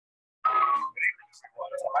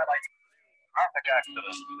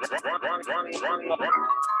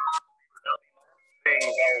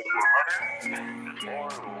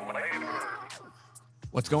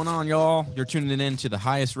What's going on, y'all? You're tuning in to the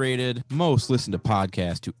highest rated, most listened to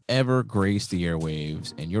podcast to ever grace the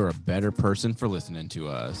airwaves, and you're a better person for listening to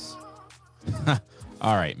us.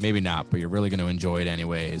 All right, maybe not, but you're really going to enjoy it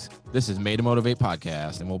anyways. This is Made to Motivate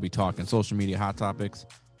podcast, and we'll be talking social media hot topics,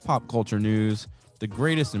 pop culture news, the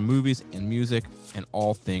greatest in movies and music, and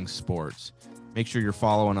all things sports. Make sure you're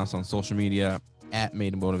following us on social media at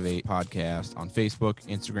Made to Motivate podcast on Facebook,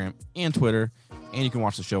 Instagram, and Twitter, and you can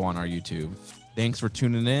watch the show on our YouTube. Thanks for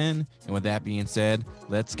tuning in, and with that being said,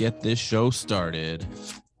 let's get this show started.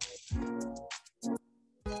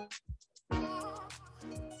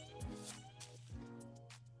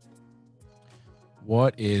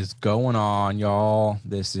 What is going on, y'all?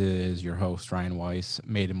 This is your host, Ryan Weiss,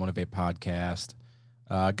 Made to Motivate podcast.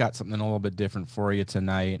 Got something a little bit different for you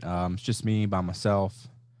tonight. It's just me by myself.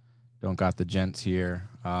 Don't got the gents here.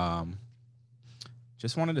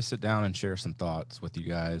 Just wanted to sit down and share some thoughts with you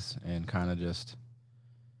guys and kind of just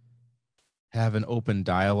have an open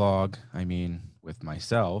dialogue, with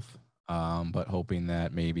myself, but hoping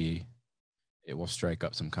that maybe it will strike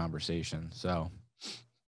up some conversation. So,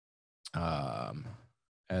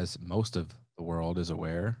 as most of the world is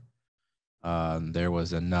aware, there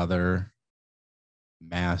was another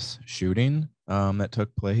mass shooting that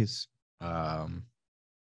took place.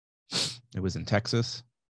 It was in Texas.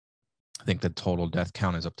 I think the total death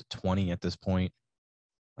count is up to 20 at this point.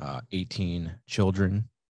 18 children,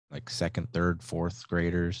 like second, third, fourth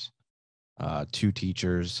graders, 2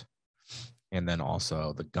 teachers, and then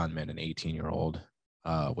also the gunman, an 18-year-old,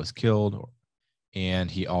 was killed, and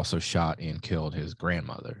he also shot and killed his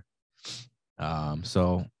grandmother.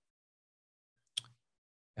 So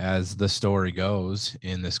as the story goes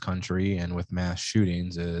in this country and with mass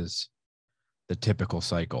shootings is the typical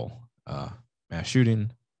cycle. Mass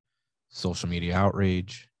shooting, social media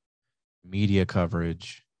outrage, media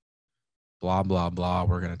coverage, blah, blah, blah.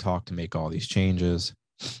 We're going to talk to make all these changes.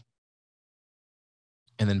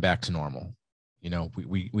 And then back to normal. You know,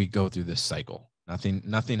 we go through this cycle.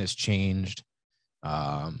 Nothing has changed.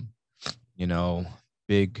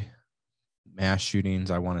 Big mass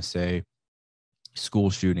shootings, I want to say, school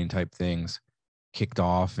shooting type things kicked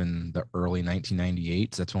off in the early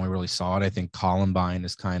 1998s. That's when we really saw it. I think Columbine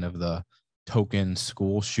is kind of the token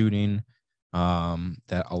school shooting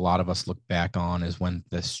that a lot of us look back on is when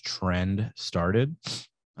this trend started.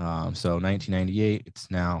 So 1998,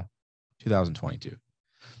 it's now 2022.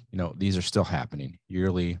 These are still happening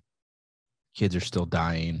yearly. Kids are still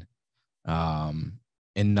dying. And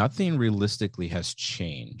nothing realistically has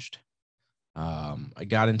changed. I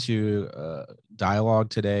got into a dialogue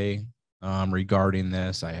today regarding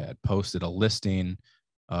this. I had posted a listing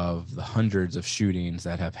of the hundreds of shootings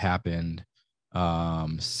that have happened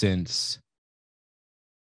since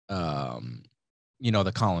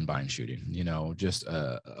the Columbine shooting, just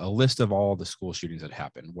a list of all the school shootings that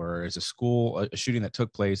happened, where it's a shooting that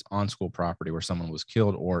took place on school property where someone was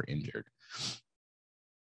killed or injured.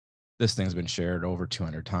 This thing's been shared over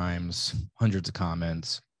 200 times, hundreds of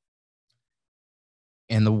comments.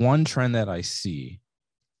 And the one trend that I see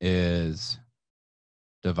is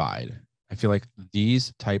divide. I feel like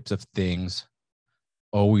these types of things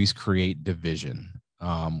always create division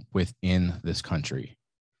within this country.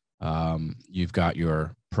 You've got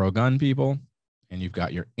your pro-gun people and you've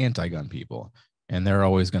got your anti-gun people, and they're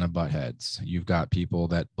always going to butt heads. You've got people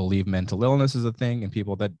that believe mental illness is a thing and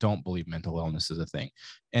people that don't believe mental illness is a thing,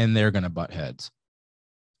 and they're going to butt heads.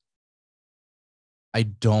 I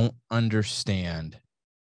don't understand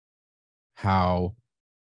how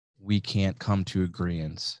we can't come to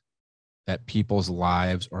agreement that people's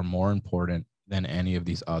lives are more important than any of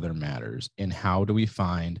these other matters. And how do we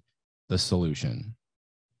find the solution?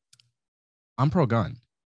 I'm pro-gun.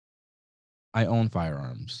 I own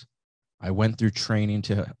firearms. I went through training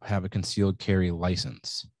to have a concealed carry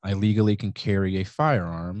license. I legally can carry a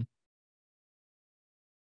firearm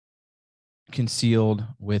concealed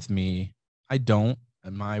with me. I don't.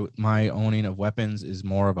 And my owning of weapons is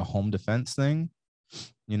more of a home defense thing.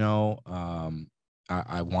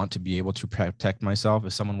 I want to be able to protect myself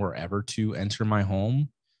if someone were ever to enter my home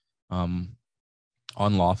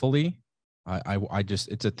unlawfully. I just,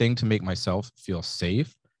 it's a thing to make myself feel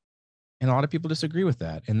safe. And a lot of people disagree with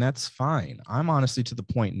that, and that's fine. I'm honestly to the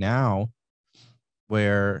point now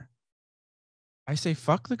where I say,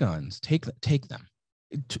 fuck the guns, take them.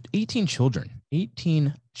 18 children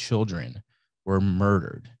were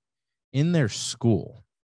murdered in their school.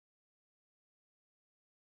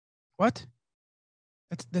 What?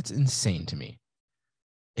 That's insane to me.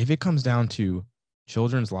 if it comes down to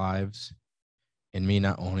children's lives and me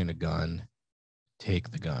not owning a gun, take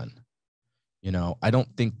the gun. I don't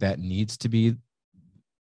think that needs to be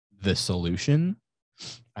the solution.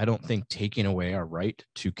 I don't think taking away our right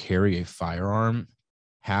to carry a firearm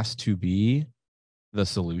has to be the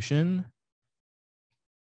solution.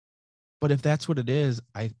 But if that's what it is,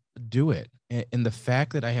 I do it. And the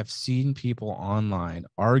fact that I have seen people online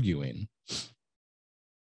arguing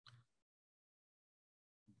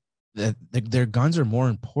that their guns are more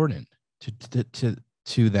important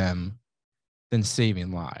to them than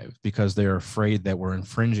saving lives because they're afraid that we're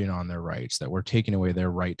infringing on their rights, that we're taking away their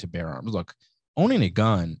right to bear arms. Look, owning a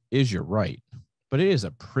gun is your right, but it is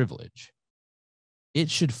a privilege. It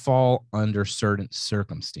should fall under certain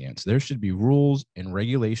circumstance. There should be rules and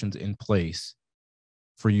regulations in place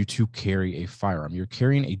for you to carry a firearm. You're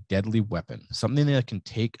carrying a deadly weapon, something that can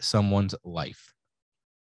take someone's life.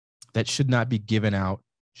 That should not be given out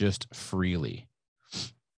just freely.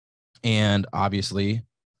 And obviously,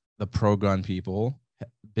 the pro-gun people,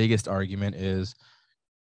 biggest argument is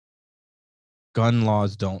gun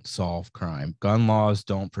laws don't solve crime. Gun laws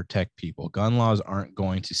don't protect people. Gun laws aren't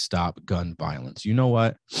going to stop gun violence. You know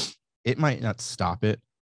what? It might not stop it,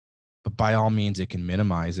 but by all means, it can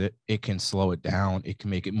minimize it. It can slow it down. It can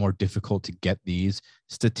make it more difficult to get these.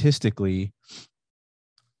 Statistically,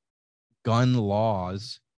 gun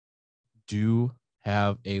laws do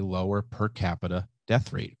have a lower per capita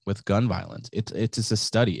death rate with gun violence. It's just a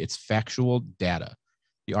study. It's factual data.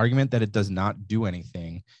 The argument that it does not do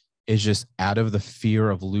anything is just out of the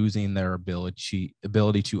fear of losing their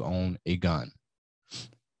ability to own a gun.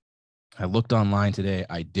 I looked online today.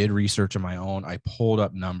 I did research on my own. I pulled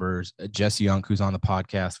up numbers. Jesse Young, who's on the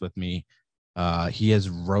podcast with me, he has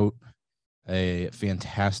wrote a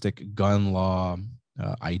fantastic gun law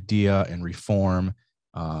idea and reform.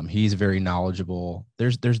 He's very knowledgeable.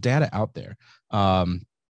 There's data out there.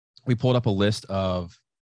 We pulled up a list of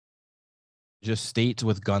just states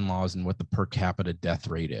with gun laws and what the per capita death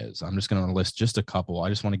rate is. I'm just going to list just a couple. I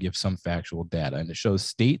just want to give some factual data, and it shows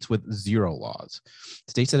states with 0 laws,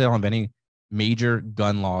 states that don't have any major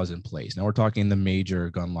gun laws in place. Now we're talking the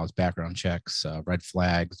major gun laws, background checks, red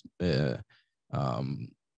flags,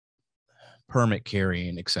 permit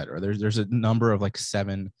carrying, etc. There's a number of like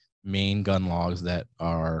 7 main gun laws that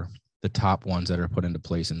are the top ones that are put into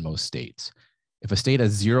place in most states. If a state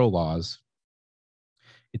has 0 laws,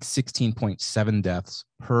 it's 16.7 deaths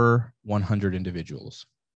per 100,000 individuals.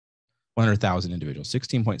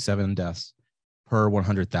 16.7 deaths per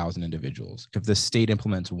 100,000 individuals. If the state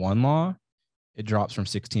implements 1 law, it drops from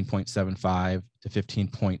 16.75 to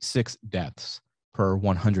 15.6 deaths per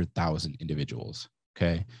 100,000 individuals.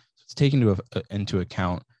 Okay, so it's taking into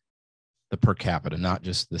account the per capita, not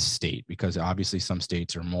just the state, because obviously some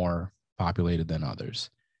states are more populated than others.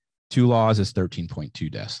 2 laws is 13.2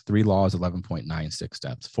 deaths. 3 laws, 11.96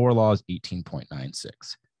 deaths. 4 laws, 18.96.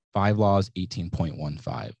 5 laws,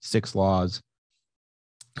 18.15. 6 laws.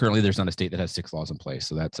 Currently, there's not a state that has 6 laws in place,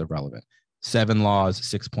 so that's irrelevant. 7 laws,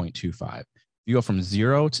 6.25. If you go from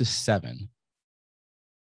 0 to 7,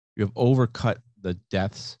 you have overcut the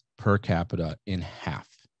deaths per capita in half.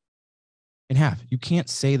 In half. You can't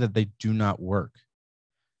say that they do not work.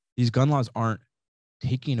 These gun laws aren't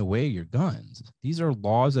taking away your guns. These are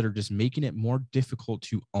laws that are just making it more difficult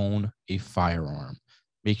to own a firearm,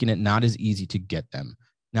 making it not as easy to get them,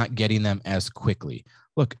 not getting them as quickly.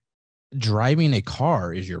 Look, driving a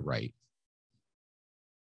car is your right.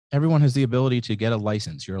 Everyone has the ability to get a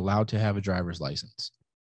license. You're allowed to have a driver's license.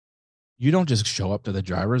 You don't just show up to the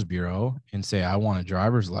driver's bureau and say, I want a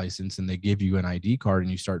driver's license, and they give you an ID card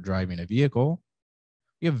and you start driving a vehicle.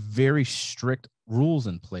 You have very strict rules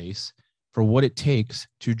in place for what it takes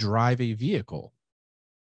to drive a vehicle.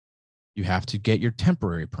 You have to get your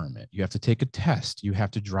temporary permit. You have to take a test. You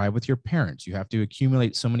have to drive with your parents. You have to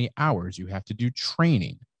accumulate so many hours. You have to do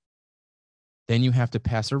training. Then you have to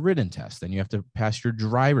pass a written test. Then you have to pass your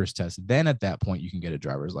driver's test. Then at that point, you can get a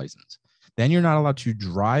driver's license. Then you're not allowed to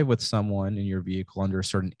drive with someone in your vehicle under a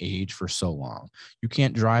certain age for so long. You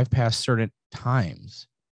can't drive past certain times.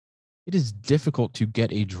 It is difficult to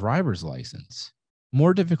get a driver's license.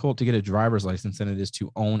 More difficult to get a driver's license than it is to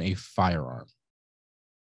own a firearm.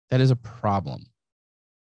 That is a problem.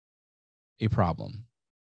 A problem.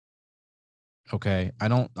 Okay, I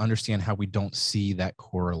don't understand how we don't see that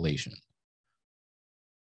correlation.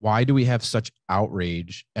 Why do we have such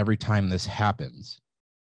outrage every time this happens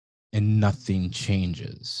and nothing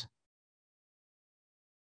changes?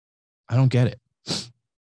 I don't get it.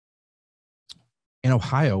 In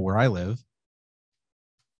Ohio, where I live,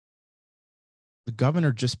 the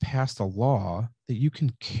governor just passed a law that you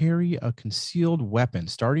can carry a concealed weapon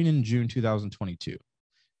starting in June 2022.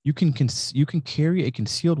 You can carry a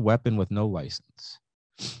concealed weapon with no license.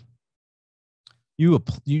 You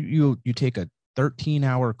take a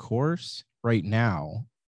 13-hour course right now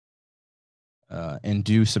and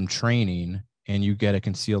do some training, and you get a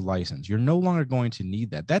concealed license. You're no longer going to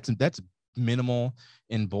need that. That's minimal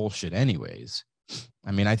and bullshit anyways.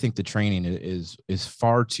 I mean, I think the training is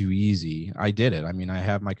far too easy. I did it. I mean, I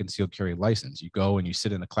have my concealed carry license. You go and you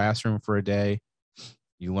sit in the classroom for a day.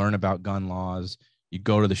 You learn about gun laws. You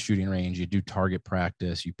go to the shooting range. You do target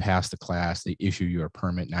practice. You pass the class. They issue you a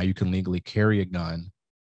permit. Now you can legally carry a gun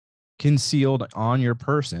concealed on your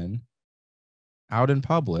person out in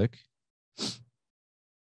public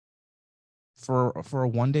for a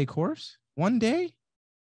one-day course. 1 day,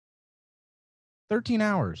 13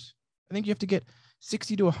 hours. I think you have to get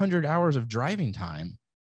 60 to 100 hours of driving time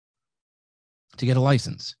to get a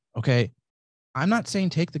license. Okay. I'm not saying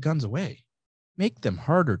take the guns away. Make them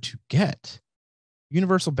harder to get.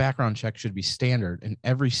 Universal background check should be standard in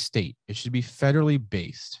every state. It should be federally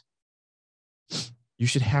based. You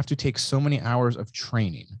should have to take so many hours of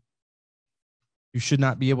training. You should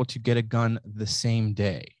not be able to get a gun the same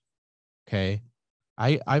day. Okay.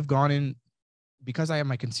 I've gone in because I have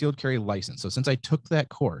my concealed carry license. So since I took that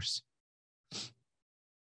course,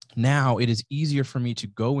 now it is easier for me to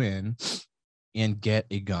go in and get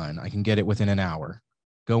a gun. I can get it within an hour.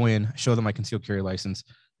 Go in, show them my concealed carry license.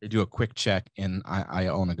 They do a quick check, and I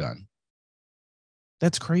own a gun.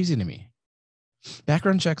 That's crazy to me.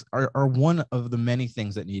 Background checks are one of the many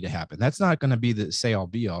things that need to happen. That's not going to be the say all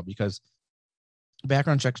be all, because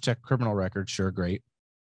background checks check criminal records. Sure, great.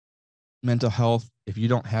 Mental health, if you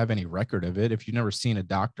don't have any record of it, if you've never seen a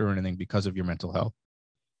doctor or anything because of your mental health,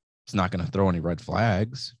 it's not going to throw any red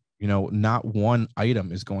flags. You know, not one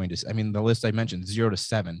item is going to, I mean, the list I mentioned, 0 to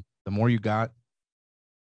 7, the more you got,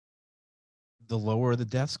 the lower the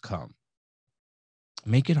deaths come.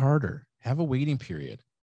 Make it harder. Have a waiting period.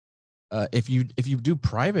 If you do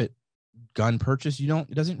private gun purchase,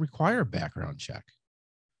 it doesn't require a background check.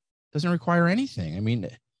 It doesn't require anything. I mean,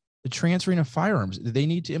 the transferring of firearms, they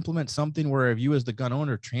need to implement something where if you as the gun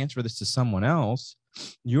owner transfer this to someone else,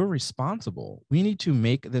 you're responsible. We need to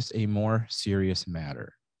make this a more serious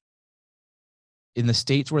matter. In the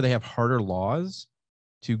states where they have harder laws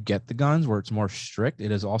to get the guns, where it's more strict,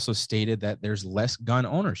 it is also stated that there's less gun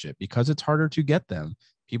ownership because it's harder to get them.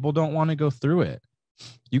 People don't want to go through it.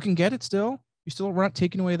 You can get it still. You still aren't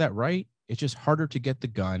taking away that right. It's just harder to get the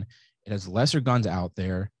gun. It has lesser guns out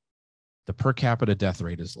there. The per capita death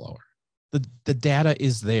rate is lower. The data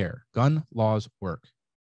is there. Gun laws work.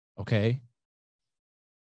 Okay.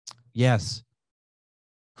 Yes.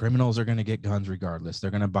 Criminals are going to get guns regardless. They're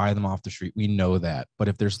going to buy them off the street. We know that. But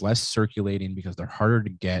if there's less circulating because they're harder to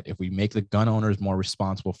get, if we make the gun owners more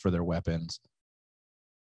responsible for their weapons,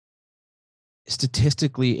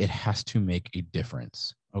 statistically, it has to make a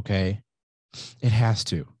difference. Okay. It has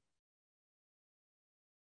to.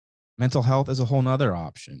 Mental health is a whole nother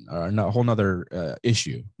option, or a whole nother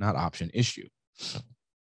issue, not option, issue.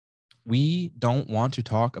 We don't want to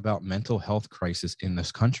talk about mental health crisis in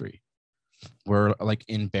this country. We're like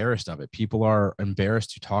embarrassed of it. People are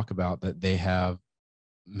embarrassed to talk about that they have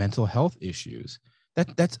mental health issues.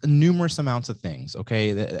 That's numerous amounts of things.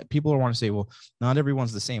 Okay. That people want to say, well, not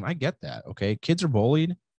everyone's the same. I get that. Okay. Kids are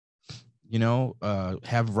bullied,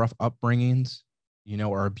 have rough upbringings,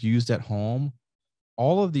 are abused at home.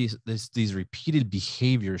 All of these repeated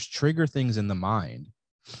behaviors trigger things in the mind.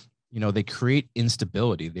 They create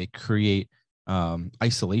instability. They create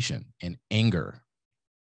isolation and anger.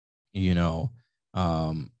 These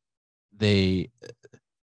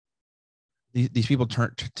people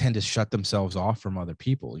tend to shut themselves off from other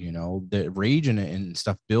people. The rage and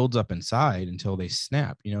stuff builds up inside until they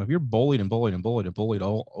snap. If you're bullied and bullied and bullied and bullied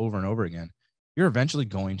all over and over again, you're eventually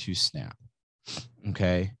going to snap.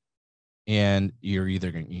 Okay. And you're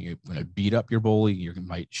either going to beat up your bully, you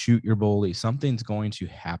might shoot your bully. Something's going to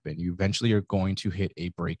happen. You eventually are going to hit a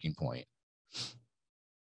breaking point.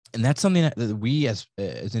 And that's something that we as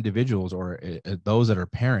individuals, or those that are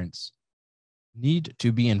parents, need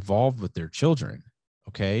to be involved with their children.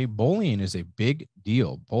 Okay. Bullying is a big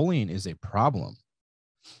deal. Bullying is a problem.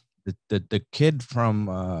 The kid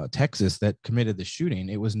from Texas that committed the shooting,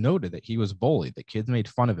 it was noted that he was bullied. The kids made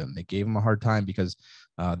fun of him. They gave him a hard time because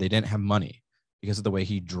they didn't have money, because of the way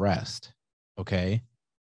he dressed. Okay.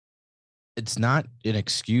 It's not an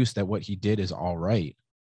excuse that what he did is all right.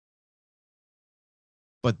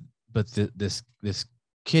 But this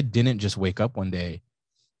kid didn't just wake up one day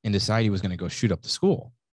and decide he was going to go shoot up the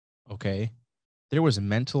school. Okay. There was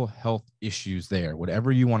mental health issues there,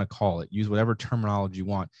 whatever you want to call it, use whatever terminology you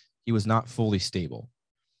want. He was not fully stable.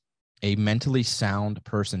 A mentally sound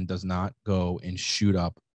person does not go and shoot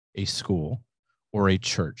up a school or a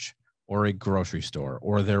church or a grocery store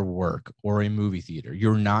or their work or a movie theater.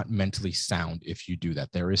 You're not mentally sound if you do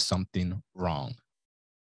that. There is something wrong.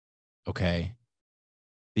 Okay.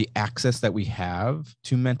 The access that we have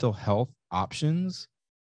to mental health options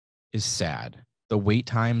is sad. The wait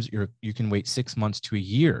times, you can wait 6 months to a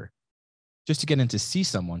year just to get in to see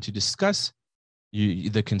someone to discuss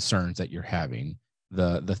the concerns that you're having,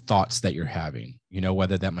 the thoughts that you're having,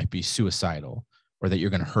 whether that might be suicidal or that you're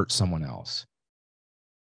going to hurt someone else.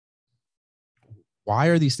 Why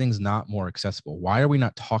are these things not more accessible? Why are we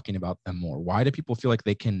not talking about them more? Why do people feel like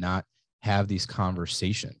they cannot have these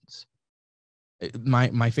conversations? My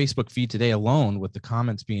Facebook feed today alone, with the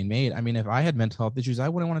comments being made, I mean, if I had mental health issues, I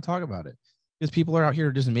wouldn't want to talk about it, because people are out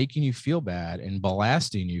here just making you feel bad and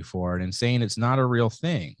blasting you for it and saying it's not a real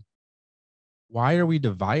thing. Why are we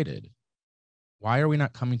divided? Why are we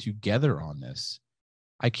not coming together on this?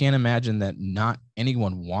 I can't imagine that not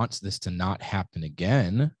anyone wants this to not happen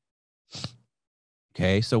again.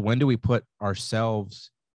 Okay, so when do we put ourselves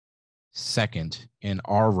second in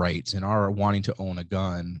our rights and our wanting to own a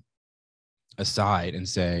gun aside and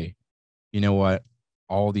say, you know what,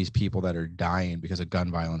 all these people that are dying because of gun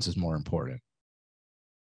violence is more important?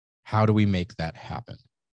 How do we make that happen?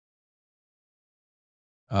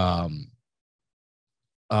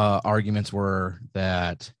 Arguments were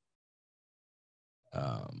that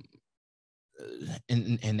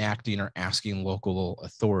enacting or asking local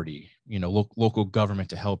authority, local government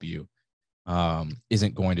to help you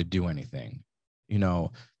isn't going to do anything.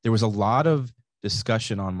 There was a lot of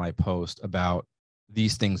discussion on my post about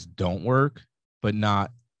these things don't work, but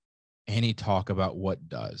not any talk about what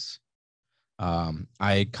does.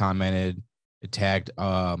 I commented, it tagged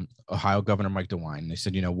Ohio Governor Mike DeWine. They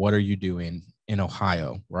said, what are you doing in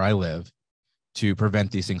Ohio, where I live, to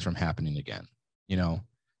prevent these things from happening again?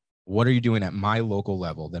 What are you doing at my local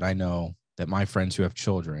level that I know that my friends who have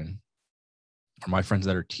children or my friends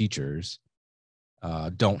that are teachers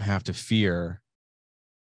don't have to fear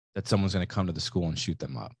that someone's going to come to the school and shoot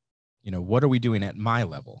them up? What are we doing at my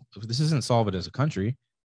level? This isn't solve it as a country,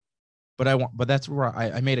 but that's where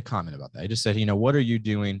I made a comment about that. I just said, what are you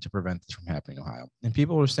doing to prevent this from happening in Ohio? And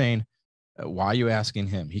people were saying, why are you asking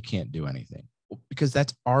him? He can't do anything. Because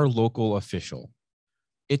that's our local official.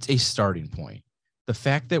 It's a starting point. The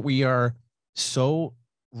fact that we are so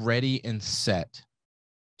ready and set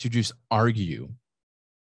to just argue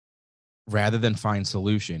rather than find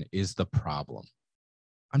solution is the problem.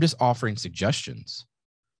 I'm just offering suggestions.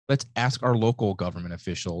 Let's ask our local government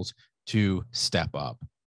officials to step up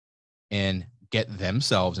and get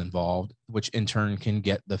themselves involved, which in turn can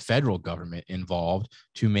get the federal government involved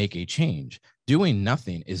to make a change. Doing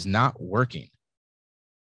nothing is not working.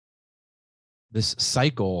 This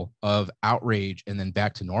cycle of outrage and then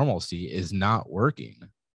back to normalcy is not working.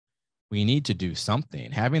 We need to do something.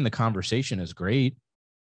 Having the conversation is great.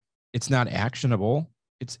 It's not actionable.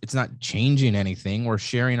 It's not changing anything. We're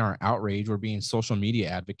sharing our outrage. We're being social media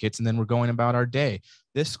advocates, and then we're going about our day.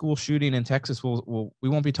 This school shooting in Texas, we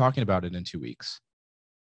won't be talking about it in 2 weeks.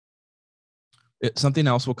 Something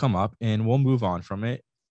else will come up, and we'll move on from it,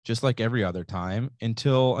 just like every other time,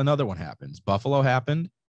 until another one happens. Buffalo happened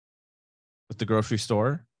with the grocery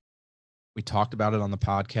store. We talked about it on the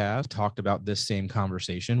podcast, talked about this same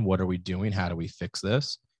conversation. What are we doing? How do we fix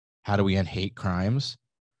this? How do we end hate crimes?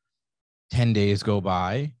 10 days go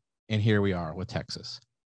by, and here we are with Texas.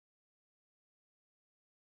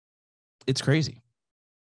 It's crazy.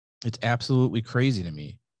 It's absolutely crazy to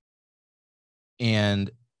me. And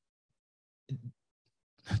it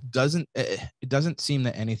doesn't seem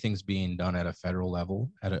that anything's being done at a federal level,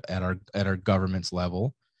 at our government's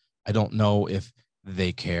level. I don't know if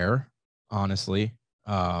they care, honestly,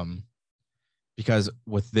 because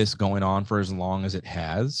with this going on for as long as it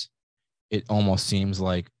has, it almost seems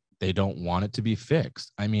like they don't want it to be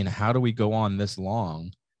fixed. I mean, how do we go on this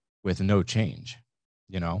long with no change?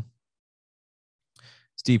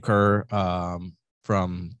 Steve Kerr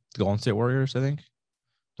from the Golden State Warriors, I think.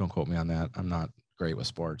 Don't quote me on that. I'm not great with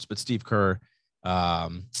sports, but Steve Kerr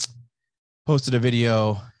posted a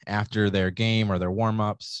video after their game or their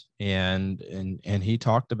warm-ups, and he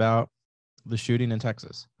talked about the shooting in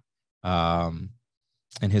Texas and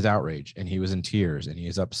his outrage, and he was in tears and he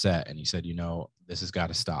is upset, and he said, this has got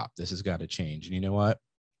to stop. This has got to change. And you know what?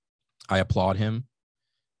 I applaud him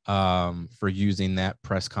for using that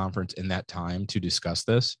press conference in that time to discuss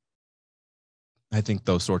this. I think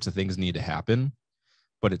those sorts of things need to happen,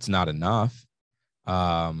 but it's not enough.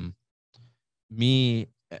 me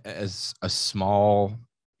as a small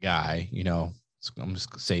guy, I'm just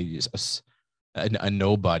gonna say a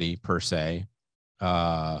nobody per se.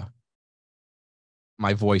 Uh,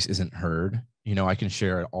 my voice isn't heard. I can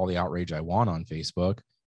share all the outrage I want on Facebook,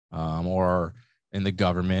 or in the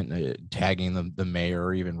government, tagging the mayor,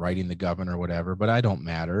 or even writing the governor or whatever, but I don't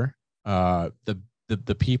matter.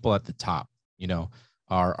 The people at the top,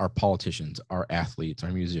 our politicians, our athletes,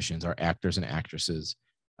 our musicians, our actors and actresses,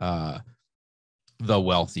 the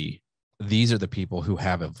wealthy. These are the people who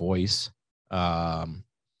have a voice.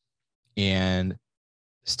 And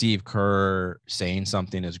Steve Kerr saying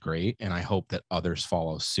something is great, and I hope that others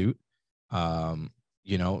follow suit.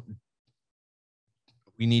 You know,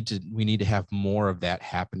 we need to have more of that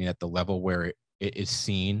happening at the level where it is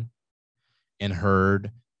seen and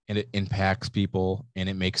heard, and it impacts people, and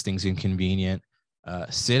it makes things inconvenient.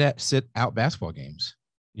 Sit out basketball games.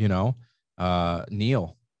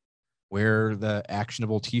 Kneel, wear the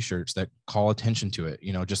actionable T-shirts that call attention to it.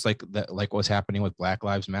 Just like that, like what's happening with Black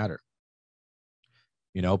Lives Matter.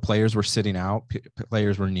 Players were sitting out,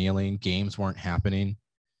 players were kneeling, games weren't happening.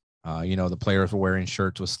 The players were wearing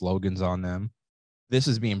shirts with slogans on them. This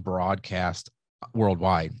is being broadcast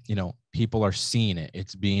worldwide. People are seeing it.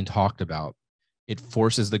 It's being talked about. It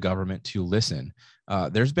forces the government to listen.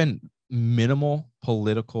 There's been minimal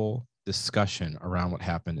political discussion around what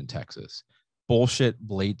happened in Texas. Bullshit,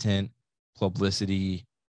 blatant publicity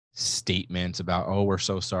statements about, oh, we're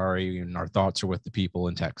so sorry, and our thoughts are with the people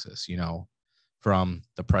in Texas, from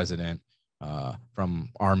the president, from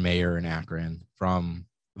our mayor in Akron, from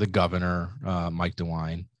the governor, Mike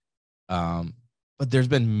DeWine. But there's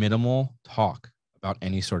been minimal talk about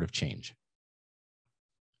any sort of change.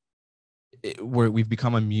 Where we've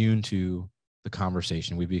become immune to the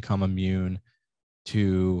conversation. We've become immune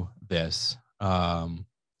to this,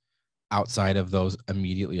 outside of those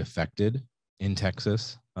immediately affected in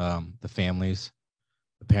Texas, the families,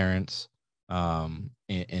 the parents,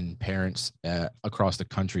 and parents across the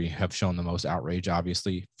country have shown the most outrage.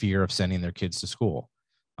 Obviously, fear of sending their kids to school,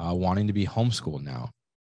 wanting to be homeschooled now.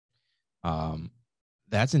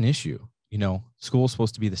 That's an issue. School is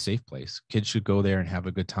supposed to be the safe place. Kids should go there and have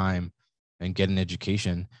a good time and get an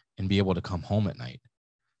education and be able to come home at night.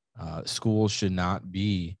 Schools should not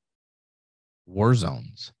be war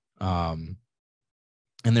zones. And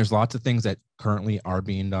there's lots of things that currently are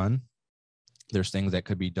being done. There's things that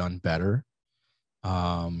could be done better.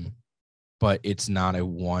 But it's not a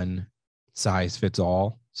one size fits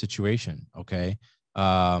all situation. Okay.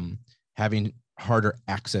 Having harder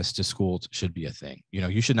access to schools should be a thing.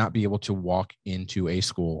 You should not be able to walk into a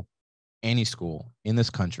school, any school in this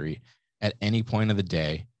country at any point of the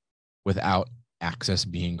day without access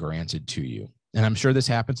being granted to you. And I'm sure this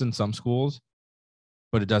happens in some schools,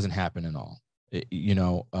 but it doesn't happen in all.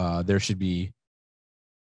 There should be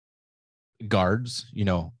guards,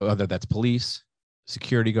 whether that's police,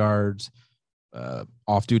 security guards,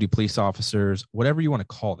 off-duty police officers, whatever you want to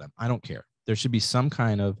call them. I don't care. There should be some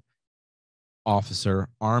kind of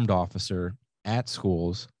armed officer at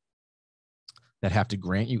schools that have to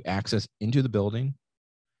grant you access into the building,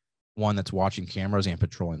 one that's watching cameras and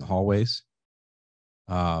patrolling the hallways.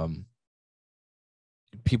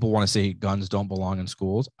 People want to say guns don't belong in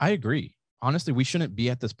schools. I agree. Honestly, we shouldn't be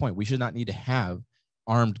at this point. We should not need to have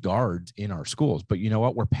armed guards in our schools. But you know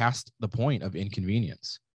what? We're past the point of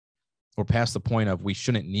inconvenience. We're past the point of we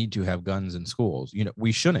shouldn't need to have guns in schools.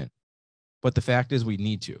 We shouldn't. But the fact is we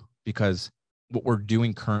need to, because what we're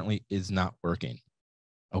doing currently is not working.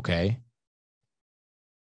 Okay?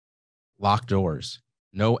 Locked doors.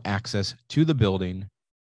 No access to the building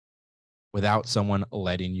without someone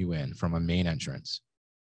letting you in from a main entrance.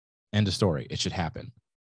 End of story. It should happen.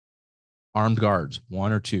 Armed guards,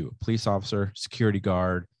 one or two, police officer, security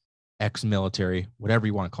guard, ex-military, whatever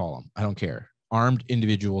you want to call them. I don't care. Armed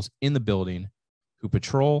individuals in the building who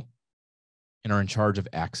patrol and are in charge of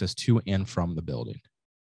access to and from the building.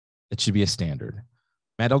 It should be a standard.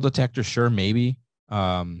 Metal detector, sure, maybe.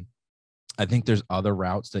 I think there's other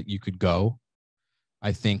routes that you could go.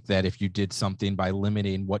 I think that if you did something by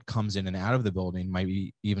limiting what comes in and out of the building might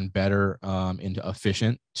be even better and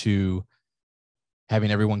efficient to having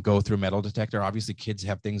everyone go through metal detector. Obviously, kids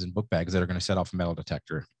have things in book bags that are going to set off a metal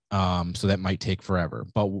detector. So that might take forever.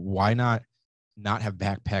 But why not have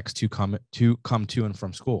backpacks to come to and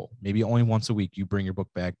from school? Maybe only once a week you bring your book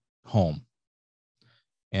bag home.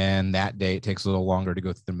 And that day it takes a little longer to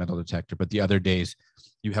go through the metal detector. But the other days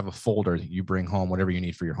you have a folder that you bring home, whatever you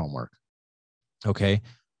need for your homework. Okay,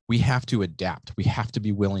 we have to adapt. We have to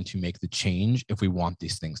be willing to make the change if we want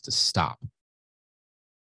these things to stop.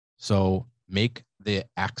 So make the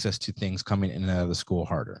access to things coming in and out of the school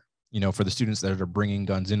harder. for the students that are bringing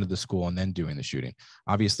guns into the school and then doing the shooting.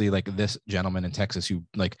 Obviously, like this gentleman in Texas who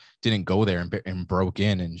like didn't go there and broke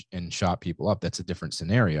in and shot people up. That's a different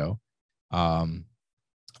scenario. I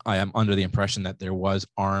am under the impression that there was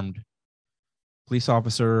armed police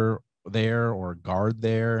officer there or guard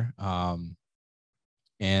there.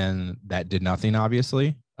 And that did nothing,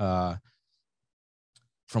 obviously. From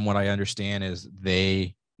what I understand is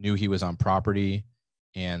they knew he was on property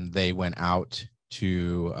and they went out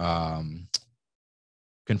to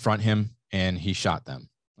confront him, and he shot them.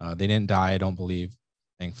 They didn't die, I don't believe,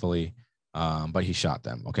 thankfully, but he shot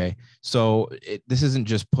them. Okay, so this isn't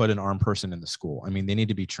just put an armed person in the school. I mean, they need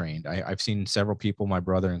to be trained. I've seen several people, my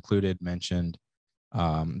brother included, mentioned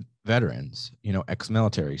veterans,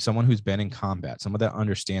 ex-military, someone who's been in combat, someone that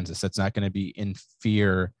understands this, that's not going to be in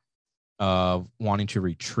fear of wanting to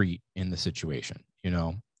retreat in the situation.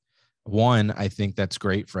 One, I think that's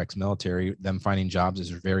great for ex-military. Them finding jobs is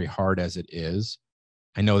very hard as it is.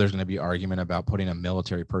 I know there's going to be argument about putting a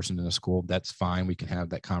military person in a school. That's fine. We can have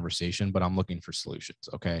that conversation, but I'm looking for solutions.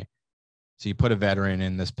 Okay. So you put a veteran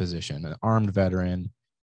in this position, an armed veteran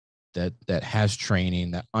that has training,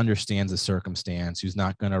 that understands the circumstance, who's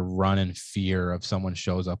not going to run in fear of someone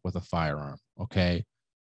shows up with a firearm. Okay.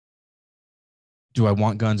 Do I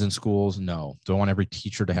want guns in schools? No. Do I want every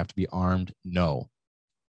teacher to have to be armed? No.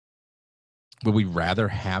 Would we rather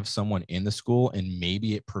have someone in the school and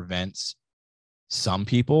maybe it prevents some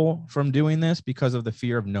people from doing this because of the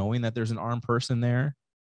fear of knowing that there's an armed person there?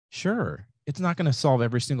 Sure. It's not going to solve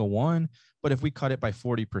every single one, but if we cut it by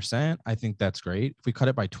 40%, I think that's great. If we cut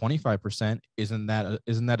it by 25%, isn't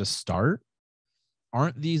that a start?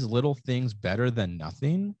 Aren't these little things better than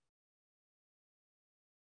nothing?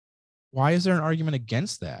 Why is there an argument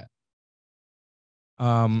against that?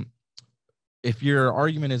 If your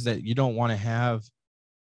argument is that you don't want to have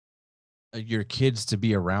your kids to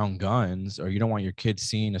be around guns, or you don't want your kids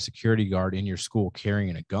seeing a security guard in your school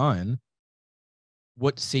carrying a gun,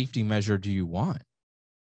 what safety measure do you want?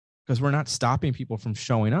 Because we're not stopping people from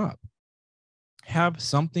showing up. Have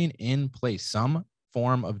something in place, some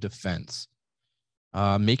form of defense.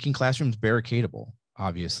 Making classrooms barricadable,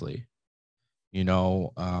 obviously. I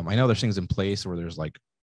know there's things in place where there's like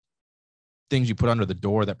things you put under the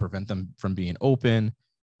door that prevent them from being open.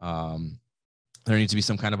 There needs to be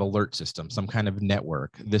some kind of alert system, some kind of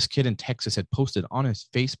network. This kid in Texas had posted on his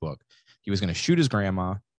Facebook he was going to shoot his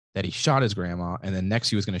grandma, that he shot his grandma, and then next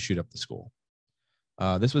he was going to shoot up the school.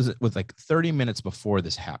 This was with like 30 minutes before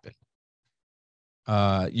this happened.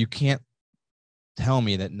 You can't tell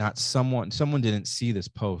me that not someone didn't see this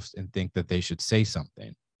post and think that they should say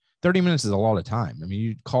something. 30 minutes is a lot of time. I mean,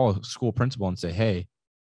 you call a school principal and say, hey,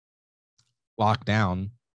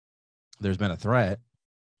 lockdown, there's been a threat.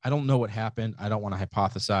 I don't know what happened. I don't want to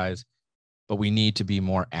hypothesize, but we need to be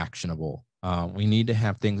more actionable. We need to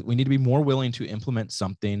have things. We need to be more willing to implement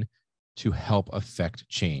something to help affect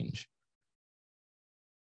change.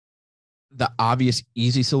 The obvious,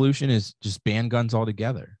 easy solution is just ban guns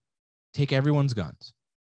altogether. Take everyone's guns.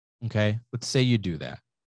 Okay, let's say you do that.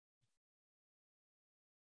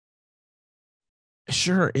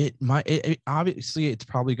 Sure, obviously it's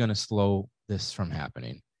probably going to slow this from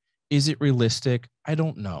happening. Is it realistic? I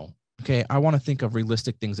don't know. Okay, I want to think of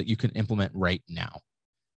realistic things that you can implement right now,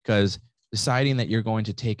 because deciding that you're going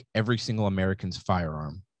to take every single American's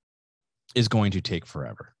firearm is going to take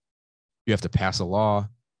forever. You have to pass a law.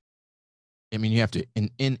 I mean, you have to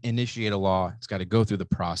initiate a law. It's got to go through the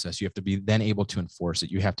process. You have to be then able to enforce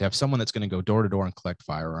it. You have to have someone that's going to go door to door and collect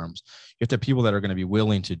firearms. You have to have people that are going to be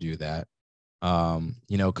willing to do that.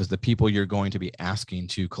 Because the people you're going to be asking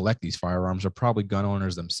to collect these firearms are probably gun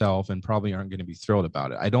owners themselves and probably aren't going to be thrilled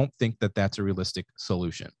about it. I don't think that that's a realistic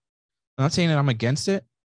solution. I'm not saying that I'm against it,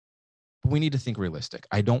 but we need to think realistic.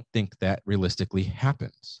 I don't think that realistically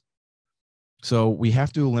happens. So we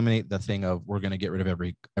have to eliminate the thing of we're going to get rid of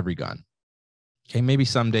every gun. Okay, maybe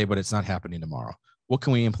someday, but it's not happening tomorrow. What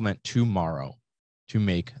can we implement tomorrow to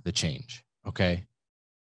make the change? Okay.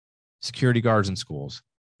 Security guards in schools.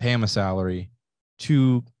 Pay them a salary,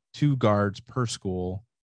 two guards per school,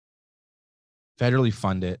 federally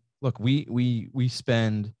fund it. Look, we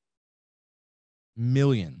spend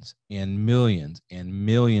millions and millions and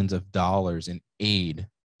millions of dollars in aid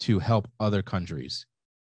to help other countries.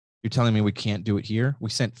 You're telling me we can't do it here? We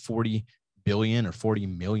sent 40 billion or 40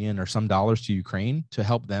 million or some dollars to Ukraine to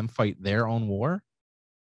help them fight their own war,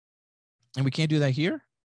 and we can't do that here?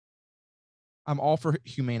 I'm all for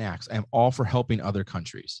humane acts. I'm all for helping other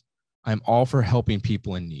countries. I'm all for helping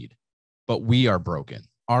people in need, but we are broken.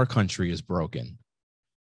 Our country is broken.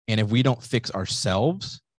 And if we don't fix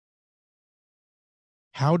ourselves,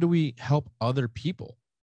 how do we help other people?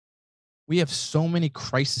 We have so many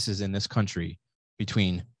crises in this country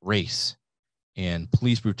between race and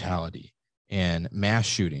police brutality and mass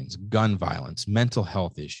shootings, gun violence, mental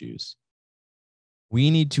health issues.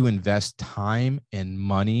 We need to invest time and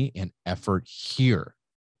money and effort here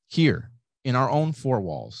in our own four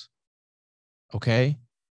walls. Okay?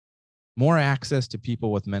 More access to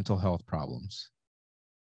people with mental health problems,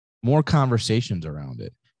 more conversations around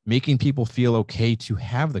it, making people feel okay to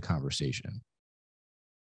have the conversation.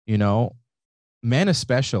 You know, men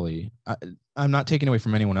especially, I'm not taking away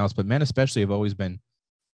from anyone else, but men especially have always been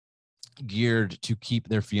geared to keep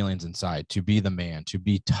their feelings inside, to be the man, to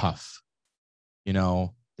be tough. You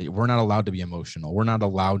know, we're not allowed to be emotional. We're not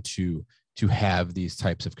allowed to have these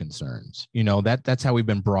types of concerns. You know, that's how we've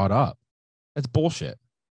been brought up. That's bullshit.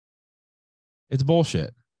 It's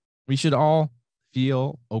bullshit. We should all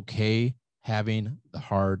feel okay having the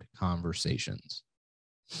hard conversations.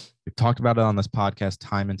 We've talked about it on this podcast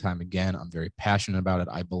time and time again. I'm very passionate about it.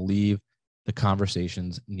 I believe the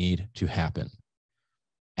conversations need to happen.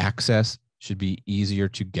 Access should be easier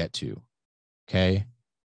to get to. Okay.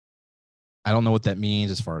 I don't know what that means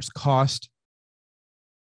as far as cost,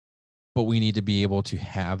 but we need to be able to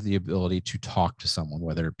have the ability to talk to someone,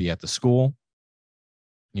 whether it be at the school,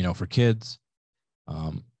 you know, for kids,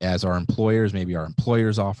 as our employers, maybe our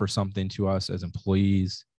employers offer something to us as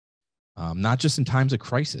employees, not just in times of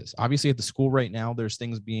crisis. Obviously, at the school right now, there's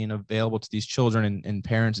things being available to these children and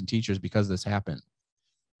parents and teachers because this happened,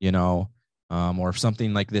 you know, or if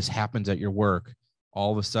something like this happens at your work,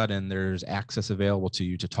 all of a sudden there's access available to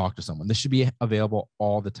you to talk to someone. This should be available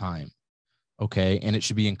all the time. Okay. And it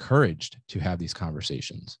should be encouraged to have these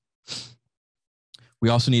conversations. We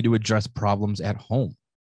also need to address problems at home.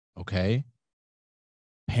 Okay.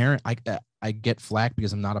 I get flack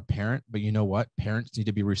because I'm not a parent, but you know what? Parents need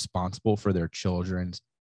to be responsible for their children's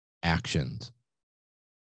actions.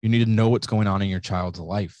 You need to know what's going on in your child's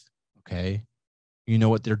life. Okay. You know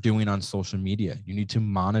what they're doing on social media. You need to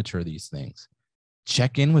monitor these things.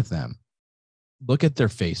 Check in with them. Look at their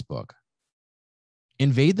Facebook.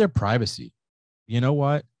 Invade their privacy. You know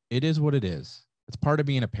what? It is what it is. It's part of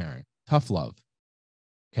being a parent. Tough love.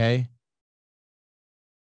 Okay.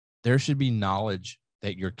 There should be knowledge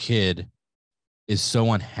that your kid is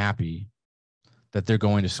so unhappy that they're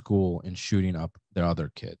going to school and shooting up their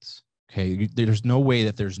other kids. Okay. There's no way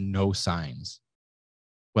that there's no signs,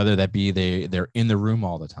 whether that be they're in the room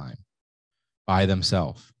all the time by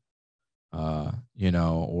themselves, you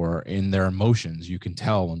know, or in their emotions. You can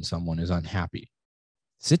tell when someone is unhappy.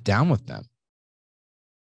 Sit down with them.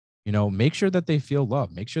 You know, make sure that they feel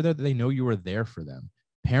loved. Make sure that they know you are there for them.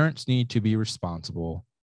 Parents need to be responsible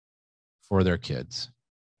for their kids.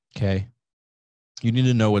 Okay. You need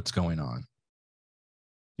to know what's going on.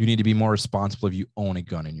 You need to be more responsible if you own a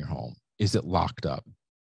gun in your home. Is it locked up?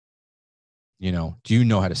 You know, do you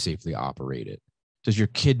know how to safely operate it? Does your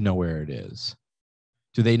kid know where it is?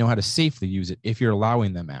 Do they know how to safely use it if you're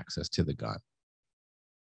allowing them access to the gun?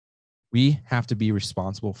 We have to be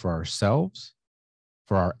responsible for ourselves,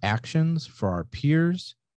 for our actions, for our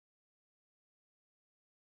peers.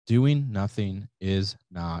 Doing nothing is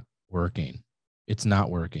not working. It's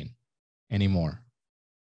not working anymore.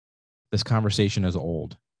 This conversation is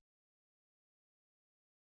old.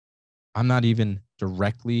 I'm not even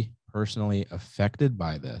directly, personally affected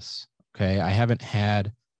by this. Okay. I haven't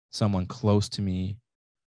had someone close to me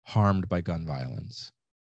harmed by gun violence.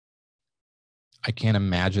 I can't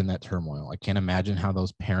imagine that turmoil. I can't imagine how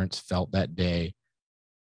those parents felt that day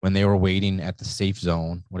when they were waiting at the safe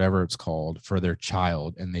zone, whatever it's called, for their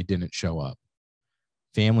child and they didn't show up.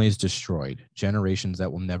 Families destroyed, generations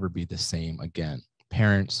that will never be the same again.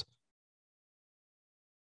 Parents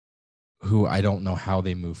who I don't know how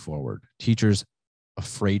they move forward. Teachers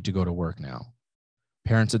afraid to go to work now.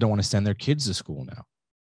 Parents that don't want to send their kids to school now.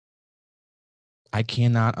 I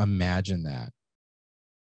cannot imagine that.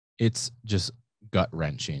 It's just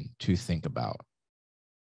gut-wrenching to think about.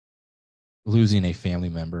 Losing a family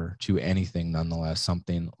member to anything, nonetheless,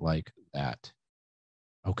 something like that.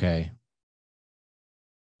 Okay.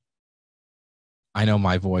 I know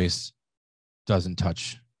my voice doesn't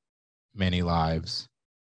touch many lives,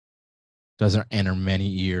 doesn't enter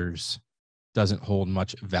many ears, doesn't hold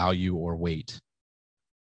much value or weight.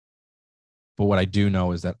 But what I do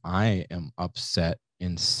know is that I am upset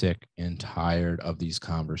and sick and tired of these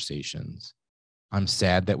conversations. I'm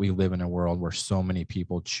sad that we live in a world where so many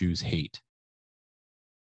people choose hate,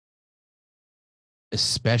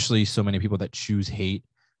 especially so many people that choose hate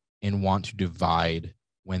and want to divide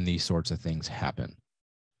when these sorts of things happen.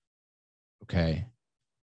 Okay.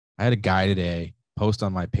 I had a guy today post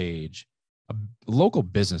on my page a local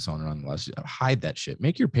business owner, nonetheless, hide that shit.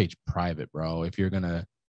 Make your page private, bro. If you're going to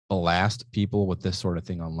blast people with this sort of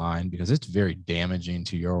thing online, because it's very damaging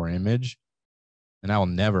to your image. And I will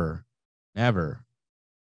never, never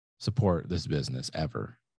support this business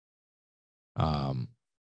ever.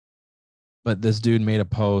 But this dude made a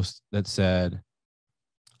post that said,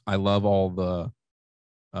 I love all the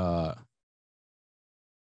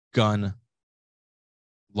gun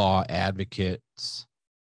law advocates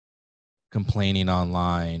complaining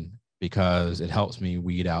online because it helps me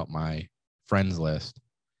weed out my friends list.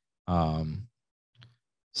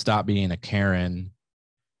 Stop being a Karen.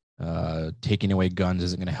 Taking away guns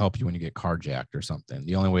isn't going to help you when you get carjacked or something.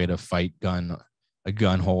 The only way to fight a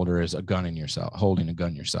gun holder is a gun in yourself, holding a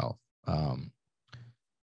gun yourself.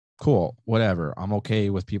 Cool, whatever. I'm okay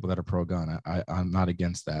with people that are pro-gun. I'm not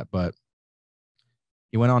against that, but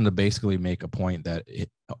he went on to basically make a point that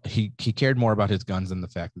he cared more about his guns than the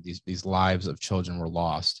fact that these lives of children were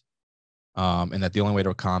lost, and that the only way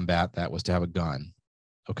to combat that was to have a gun.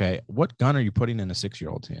 Okay, what gun are you putting in a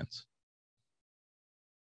 6-year-old's hands?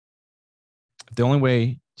 If the only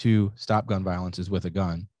way to stop gun violence is with a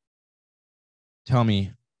gun, tell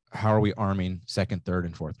me, how are we arming 2nd, 3rd,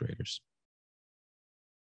 and 4th graders?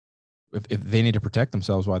 If they need to protect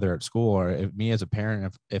themselves while they're at school, or if me as a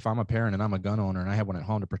parent, if I'm a parent and I'm a gun owner and I have one at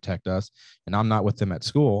home to protect us and I'm not with them at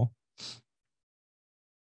school,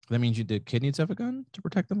 that means the kid needs to have a gun to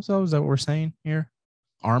protect themselves. Is that what we're saying here?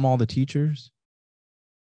 Arm all the teachers?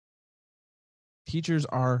 Teachers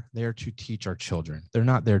are there to teach our children. They're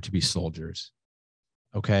not there to be soldiers.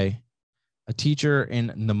 Okay? A teacher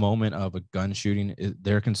in the moment of a gun shooting,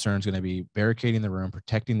 their concern is going to be barricading the room,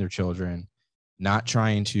 protecting their children, not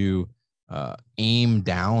trying to aim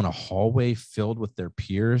down a hallway filled with their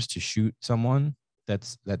peers to shoot someone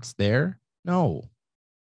that's there. No.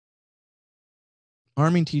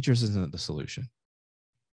 Arming teachers isn't the solution.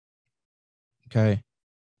 Okay.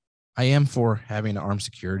 I am for having an armed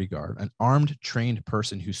security guard, an armed, trained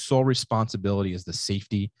person whose sole responsibility is the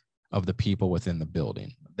safety of the people within the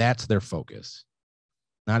building. That's their focus.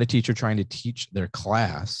 Not a teacher trying to teach their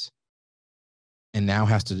class and now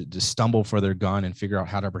has to stumble for their gun and figure out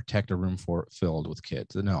how to protect a room filled with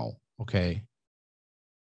kids. No. Okay.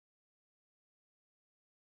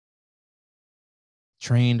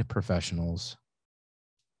 Trained professionals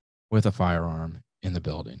with a firearm in the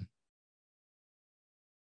building.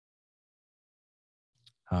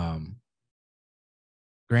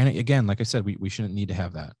 Granted, again, like I said, we shouldn't need to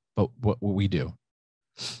have that. But what we do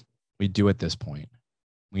at this point,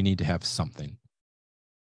 we need to have something.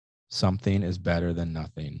 Something is better than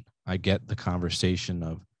nothing. I get the conversation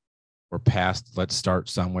of we're past, let's start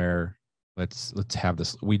somewhere. Let's have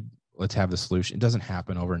this. Let's have the solution. It doesn't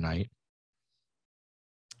happen overnight.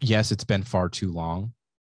 Yes, it's been far too long.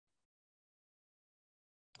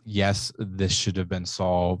 Yes, this should have been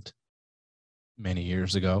solved many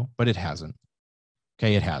years ago, but it hasn't.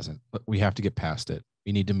 Okay, it hasn't. But we have to get past it.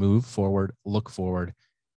 We need to move forward, look forward,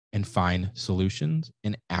 and find solutions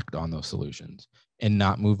and act on those solutions and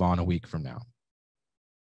not move on a week from now.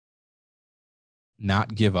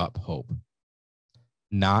 Not give up hope.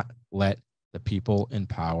 Not let the people in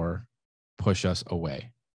power push us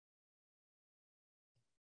away.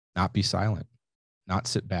 Not be silent. Not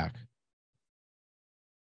sit back.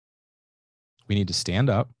 We need to stand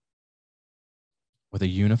up with a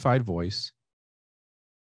unified voice,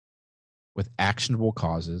 with actionable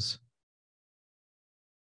causes,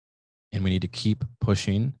 and we need to keep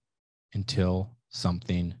pushing until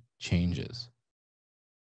something changes.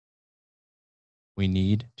 We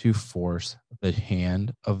need to force the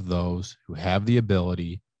hand of those who have the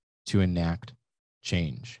ability to enact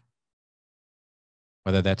change.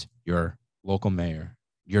 Whether that's your local mayor,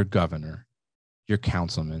 your governor, your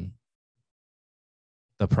councilman,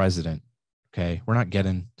 the president. Okay, we're not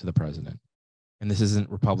getting to the president. And this isn't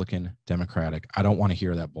Republican, Democratic. I don't want to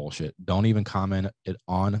hear that bullshit. Don't even comment it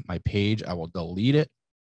on my page. I will delete it.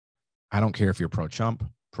 I don't care if you're pro-Trump,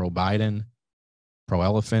 pro-Biden,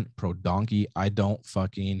 pro-elephant, pro-donkey. I don't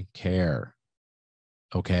fucking care.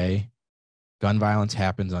 Okay? Gun violence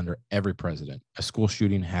happens under every president. A school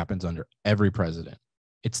shooting happens under every president.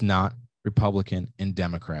 It's not Republican and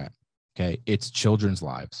Democrat. Okay? It's children's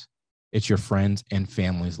lives. It's your friends and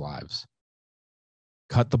family's lives.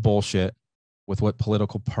 Cut the bullshit with what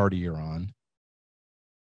political party you're on.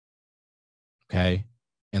 Okay?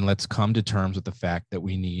 And let's come to terms with the fact that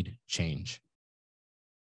we need change.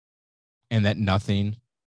 And that nothing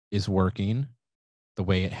is working the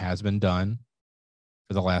way it has been done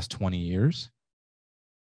for the last 20 years,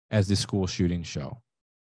 as the school shootings show.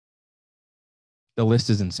 The list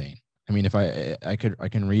is insane. I mean, if I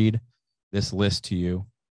can read this list to you.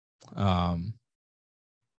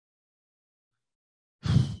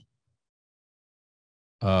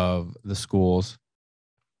 Of the schools.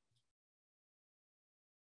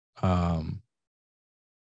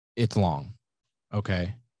 It's long.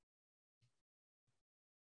 Okay.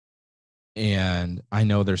 And I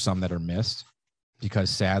know there's some that are missed because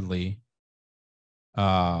sadly,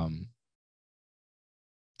 there's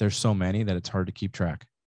so many that it's hard to keep track.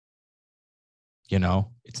 You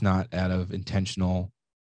know, it's not out of intentional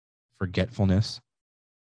forgetfulness.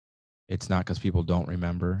 It's not because people don't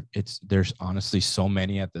remember. There's honestly so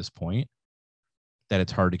many at this point that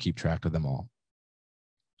it's hard to keep track of them all.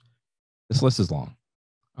 This list is long.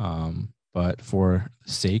 But for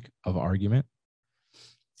the sake of argument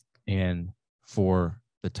and for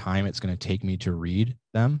the time it's going to take me to read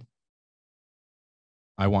them,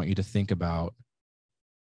 I want you to think about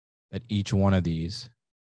that each one of these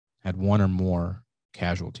had one or more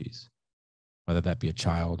casualties, whether that be a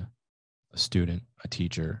child, a student, a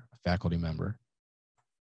teacher, a faculty member.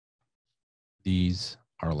 These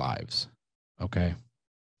are lives, okay?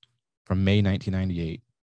 From May 1998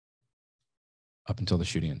 up until the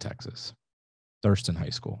shooting in Texas. Thurston High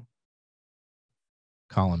School,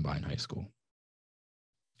 Columbine High School,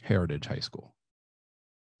 Heritage High School,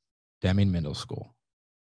 Deming Middle School,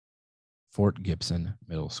 Fort Gibson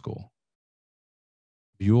Middle School,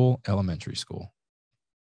 Buell Elementary School,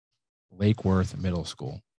 Lake Worth Middle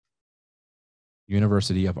School,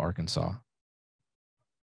 University of Arkansas,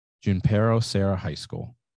 Junipero Serra High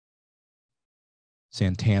School,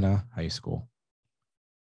 Santana High School,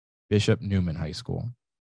 Bishop Newman High School,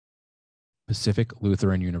 Pacific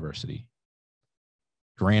Lutheran University,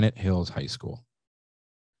 Granite Hills High School,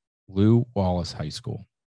 Lew Wallace High School,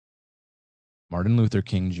 Martin Luther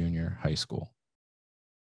King Jr. High School,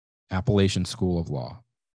 Appalachian School of Law,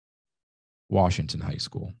 Washington High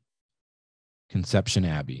School, Conception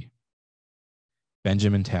Abbey,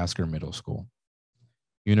 Benjamin Tasker Middle School,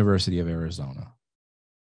 University of Arizona,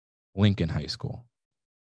 Lincoln High School,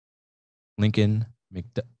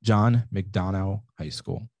 John McDonough High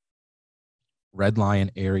School, Red Lion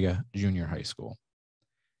Area Junior High School,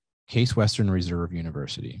 Case Western Reserve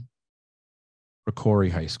University,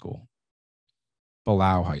 Rockeverywear High School,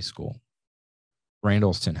 Palau High School,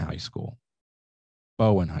 Randallstown High School,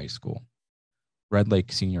 Bowen High School, Red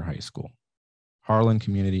Lake Senior High School, Harlan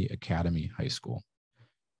Community Academy High School,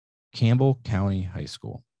 Campbell County High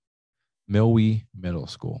School, Milwee Middle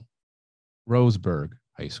School, Roseburg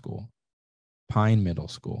High School, Pine Middle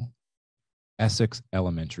School, Essex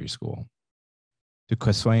Elementary School,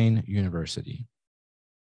 Duquesne University,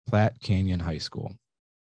 Platte Canyon High School,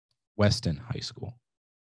 Weston High School,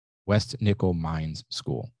 West Nickel Mines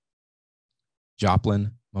School,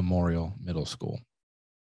 Joplin Memorial Middle School,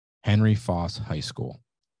 Henry Foss High School,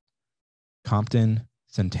 Compton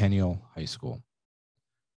Centennial High School,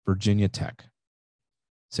 Virginia Tech,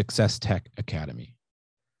 Success Tech Academy,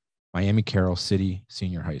 Miami Carroll City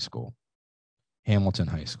Senior High School, Hamilton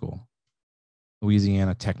High School,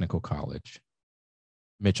 Louisiana Technical College,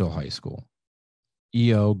 Mitchell High School,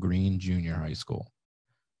 E.O. Green Junior High School,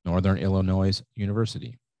 Northern Illinois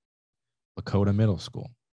University, Lakota Middle School,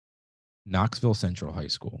 Knoxville Central High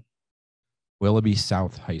School, Willoughby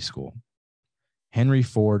South High School, Henry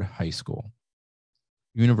Ford High School,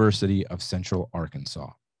 University of Central Arkansas,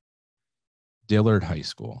 Dillard High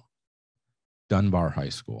School, Dunbar High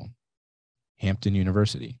School, Hampton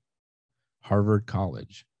University, Harvard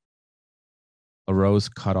College, LaRose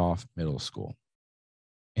Cutoff Middle School,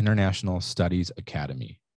 International Studies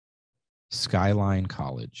Academy, Skyline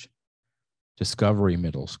College, Discovery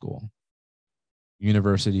Middle School,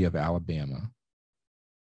 University of Alabama,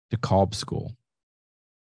 DeKalb School,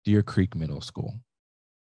 Deer Creek Middle School,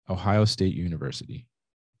 Ohio State University,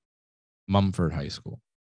 Mumford High School,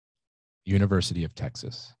 University of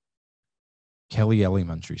Texas, Kelly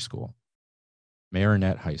Elementary School,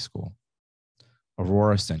 Marinette High School,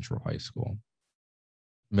 Aurora Central High School,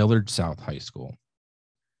 Millard South High School,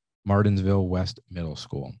 Martinsville West Middle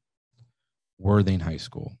School, Worthing High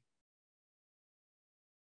School,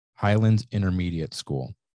 Highlands Intermediate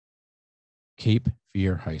School, Cape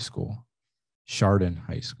Fear High School, Chardon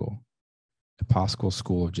High School, Episcopal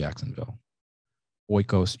School of Jacksonville,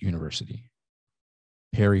 Oikos University,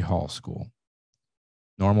 Perry Hall School,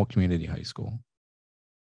 Normal Community High School,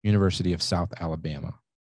 University of South Alabama,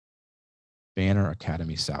 Banner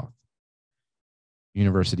Academy South,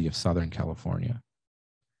 University of Southern California,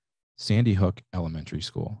 Sandy Hook Elementary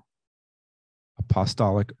School,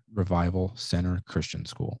 Apostolic Revival Center Christian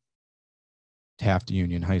School, Taft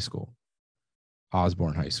Union High School,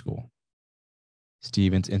 Osborne High School,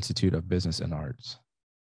 Stevens Institute of Business and Arts,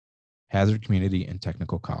 Hazard Community and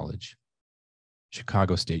Technical College,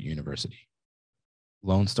 Chicago State University,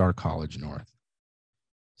 Lone Star College North,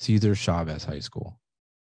 Cesar Chavez High School,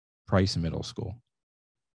 Price Middle School,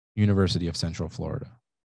 University of Central Florida,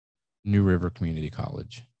 New River Community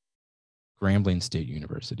College, Grambling State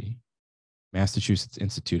University, Massachusetts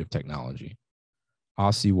Institute of Technology,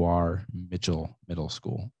 Ossewar Mitchell Middle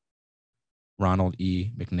School, Ronald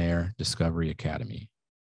E. McNair Discovery Academy,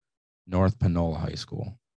 North Panola High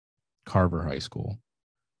School, Carver High School,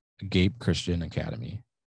 Agape Christian Academy,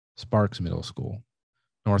 Sparks Middle School,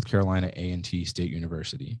 North Carolina A&T State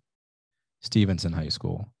University, Stevenson High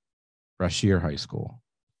School, Brashear High School,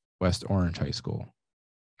 West Orange High School,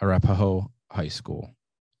 Arapahoe High School,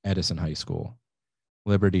 Edison High School,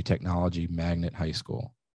 Liberty Technology Magnet High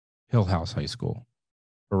School, Hillhouse High School,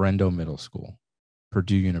 Berendo Middle School,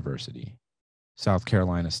 Purdue University, South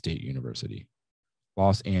Carolina State University,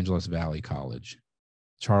 Los Angeles Valley College,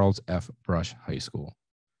 Charles F. Brush High School,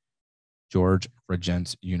 George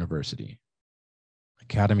Regents University,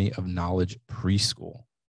 Academy of Knowledge Preschool,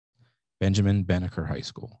 Benjamin Benneker High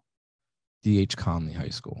School, D.H. Conley High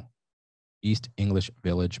School, East English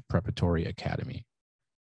Village Preparatory Academy,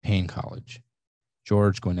 Payne College,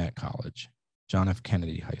 George Gwinnett College, John F.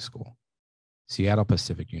 Kennedy High School, Seattle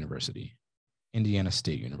Pacific University, Indiana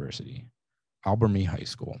State University, Albermee High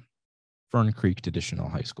School, Fern Creek Traditional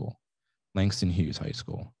High School, Langston Hughes High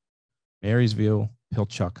School, Marysville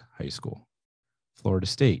Pilchuck High School, Florida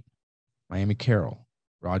State, Miami Carroll,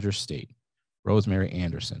 Rogers State, Rosemary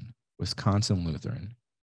Anderson, Wisconsin Lutheran,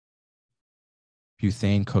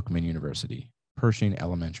 Bethune Cookman University, Pershing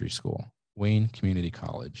Elementary School, Wayne Community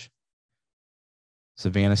College,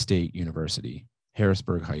 Savannah State University,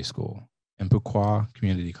 Harrisburg High School, Empaqua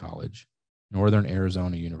Community College, Northern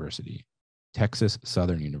Arizona University, Texas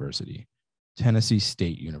Southern University, Tennessee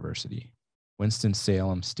State University,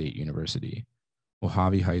 Winston-Salem State University,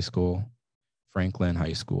 Mojave High School, Franklin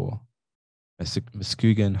High School,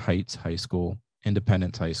 Muskegon Heights High School,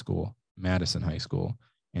 Independence High School, Madison High School,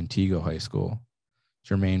 Antigo High School,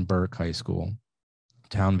 Jermaine Burke High School,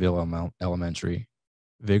 Townville Elementary,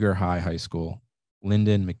 Vigor High School,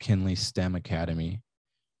 Lyndon McKinley STEM Academy,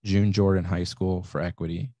 June Jordan High School for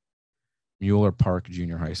Equity, Mueller Park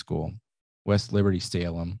Junior High School, West Liberty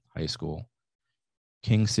Salem High School,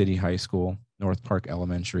 King City High School, North Park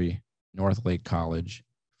Elementary, North Lake College,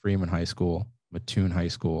 Freeman High School, Mattoon High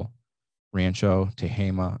School, Rancho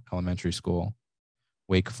Tehama Elementary School,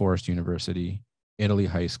 Wake Forest University, Italy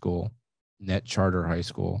High School, Net Charter High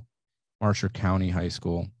School, Marshall County High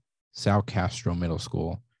School, Sal Castro Middle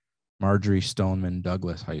School, Marjorie Stoneman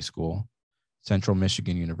Douglas High School, Central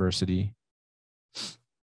Michigan University,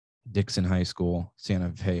 Dixon High School,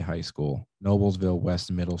 Santa Fe High School, Noblesville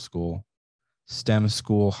West Middle School, STEM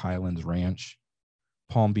School Highlands Ranch,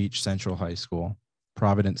 Palm Beach Central High School,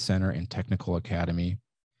 Providence Center and Technical Academy,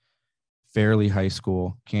 Fairleigh High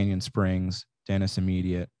School, Canyon Springs, Dennis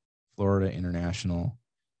Immediate, Florida International,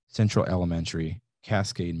 Central Elementary,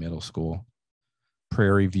 Cascade Middle School,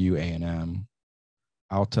 Prairie View A&M,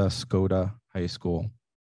 Alta Scotia High School,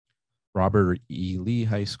 Robert E. Lee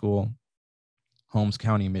High School, Holmes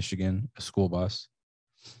County, Michigan, a school bus,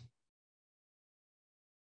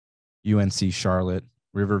 UNC Charlotte,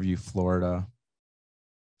 Riverview, Florida,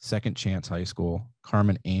 Second Chance High School,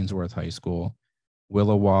 Carmen Ainsworth High School,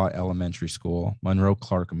 Willowa Elementary School, Monroe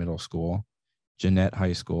Clark Middle School, Jeanette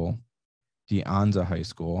High School, De Anza High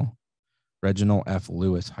School, Reginald F.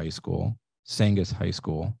 Lewis High School, Sangus High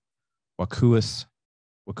School,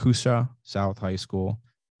 Waukesha South High School,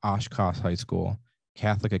 Oshkosh High School,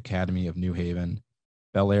 Catholic Academy of New Haven,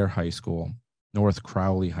 Bel Air High School, North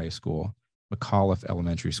Crowley High School, McAuliffe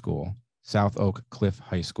Elementary School, South Oak Cliff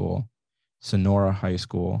High School, Sonora High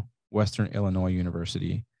School, Western Illinois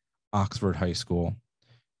University, Oxford High School,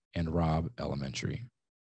 and Robb Elementary.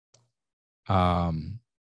 A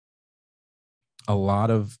lot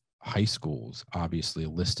of high schools obviously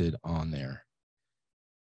listed on there.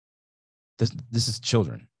 This is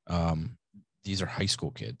children. These are high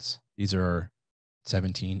school kids. These are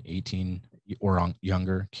 17, 18, or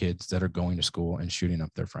younger kids that are going to school and shooting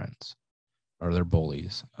up their friends or their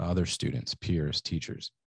bullies, other students, peers,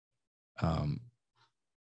 teachers.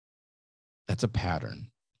 That's a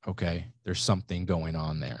pattern, okay? There's something going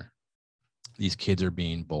on there. These kids are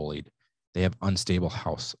being bullied. They have unstable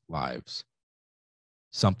house lives.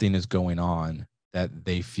 Something is going on that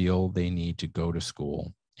they feel they need to go to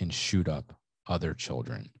school and shoot up other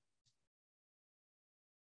children.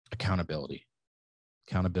 Accountability.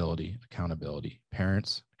 Accountability, accountability.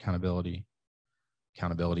 Parents, accountability,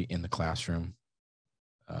 accountability in the classroom,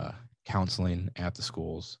 counseling at the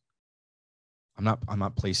schools. I'm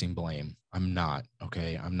not placing blame. I'm not,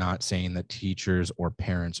 okay? I'm not saying that teachers or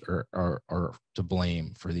parents are to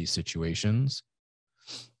blame for these situations,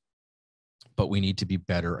 but we need to be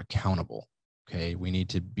better accountable. Okay. We need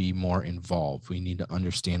to be more involved. We need to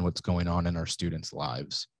understand what's going on in our students'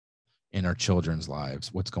 lives, in our children's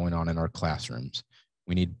lives, what's going on in our classrooms.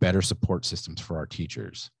 We need better support systems for our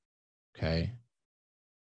teachers. Okay.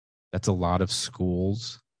 That's a lot of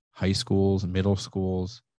schools, high schools, middle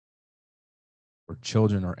schools, where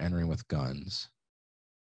children are entering with guns.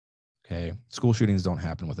 Okay. School shootings don't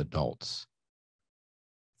happen with adults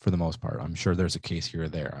for the most part. I'm sure there's a case here or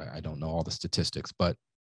there. I don't know all the statistics, but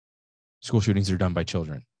school shootings are done by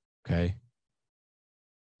children. Okay.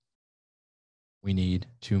 We need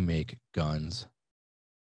to make guns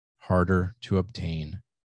harder to obtain.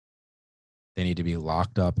 They need to be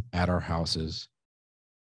locked up at our houses.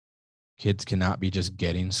 Kids cannot be just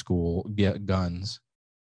getting guns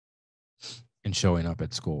and showing up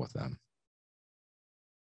at school with them.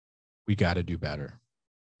 We got to do better.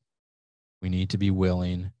 We need to be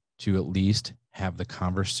willing to at least have the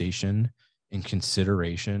conversation and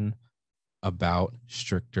consideration about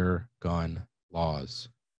stricter gun laws.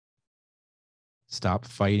 Stop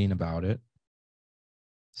fighting about it.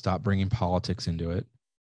 Stop bringing politics into it.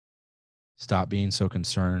 Stop being so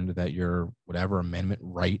concerned that your whatever amendment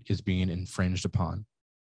right is being infringed upon.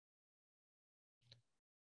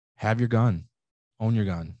 Have your gun. Own your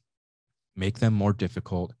gun. Make them more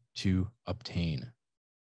difficult to obtain.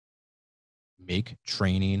 Make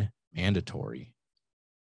training mandatory.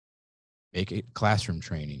 Make it classroom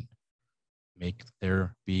training. Make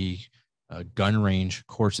there be gun range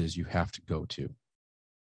courses you have to go to.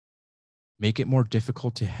 Make it more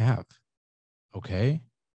difficult to have. Okay?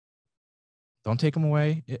 Don't take them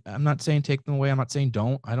away. I'm not saying take them away. I'm not saying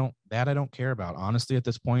don't. I don't care about. Honestly, at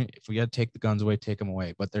this point, if we got to take the guns away, take them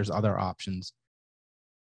away. But there's other options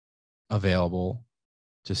available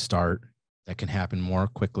to start that can happen more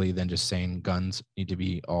quickly than just saying guns need to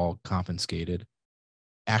be all confiscated.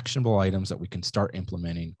 Actionable items that we can start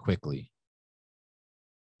implementing quickly.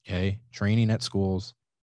 Okay? Training at schools,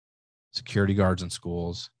 security guards in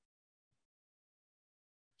schools,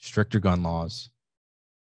 stricter gun laws,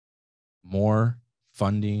 more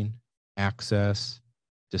funding, access,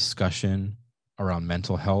 discussion around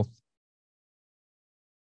mental health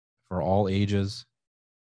for all ages,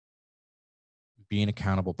 being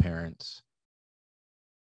accountable parents,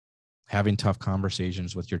 having tough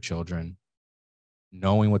conversations with your children,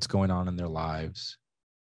 knowing what's going on in their lives,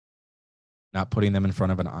 not putting them in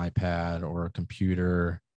front of an iPad or a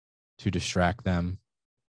computer to distract them.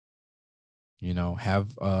 You know,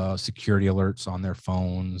 have security alerts on their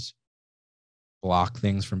phones, block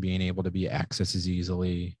things from being able to be accessed as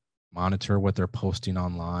easily, monitor what they're posting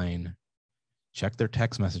online, check their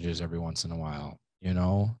text messages every once in a while, you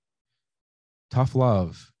know. Tough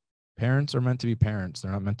love. Parents are meant to be parents.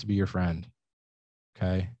 They're not meant to be your friend.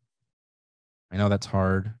 Okay. I know that's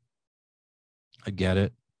hard. I get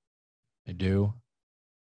it. I do.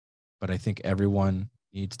 But I think everyone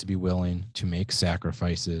needs to be willing to make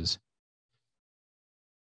sacrifices,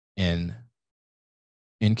 and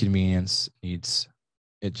inconvenience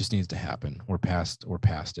just needs to happen. We're past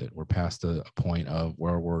it. We're past the point of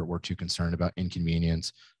where we're too concerned about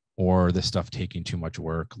inconvenience or this stuff taking too much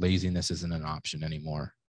work. Laziness isn't an option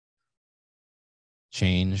anymore.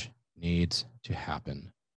 Change needs to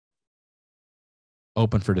happen.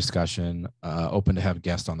 Open for discussion, open to have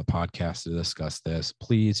guests on the podcast to discuss this.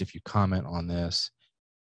 Please, if you comment on this,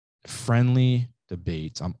 friendly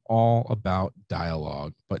debates. I'm all about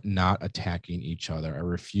dialogue, but not attacking each other. I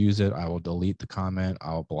refuse it. I will delete the comment.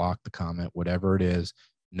 I'll block the comment, whatever it is.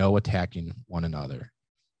 No attacking one another.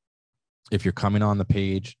 If you're coming on the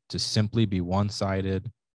page to simply be one-sided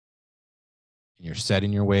and you're set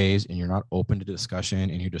in your ways and you're not open to discussion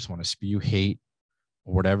and you just want to spew hate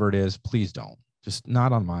or whatever it is, please don't. Just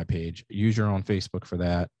not on my page. Use your own Facebook for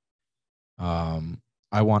that.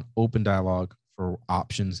 I want open dialogue for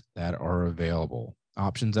options that are available,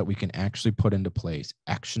 options that we can actually put into place,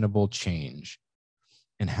 actionable change,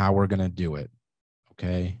 and how we're going to do it.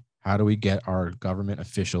 Okay. How do we get our government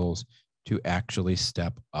officials to actually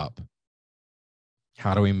step up?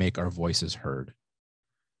 How do we make our voices heard?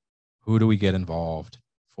 Who do we get involved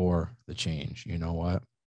for the change? You know what?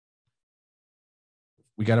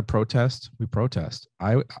 We got to protest. We protest.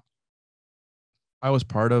 I was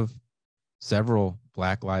part of several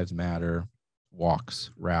Black Lives Matter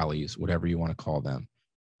walks, rallies, whatever you want to call them.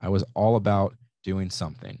 I was all about doing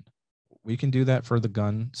something. We can do that for the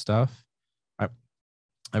gun stuff. I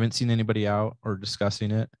haven't seen anybody out or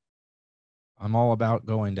discussing it. I'm all about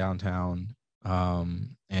going downtown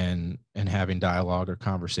and having dialogue or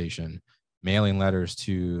conversation, mailing letters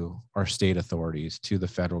to our state authorities, to the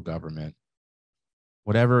federal government,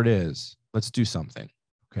 whatever it is, let's do something.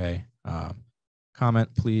 Okay. Comment,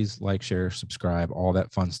 please, like, share, subscribe, all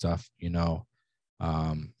that fun stuff.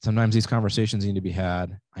 Sometimes these conversations need to be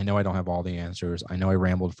had. I know I don't have all the answers. I know I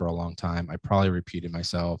rambled for a long time. I probably repeated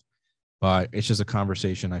myself, but it's just a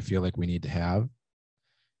conversation I feel like we need to have,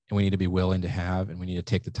 and we need to be willing to have, and we need to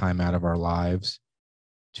take the time out of our lives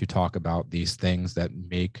to talk about these things that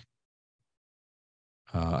make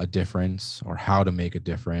a difference, or how to make a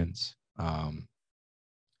difference.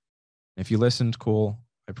 If you listened, cool.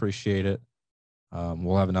 I appreciate it.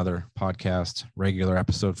 We'll have another podcast, regular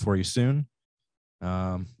episode for you soon.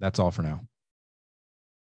 That's all for now.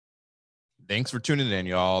 Thanks for tuning in,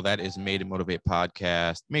 y'all. That is Made to Motivate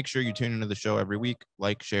podcast. Make sure you tune into the show every week.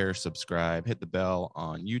 Like, share, subscribe, hit the bell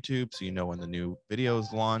on YouTube so you know when the new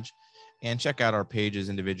videos launch. And check out our pages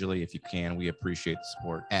individually if you can. We appreciate the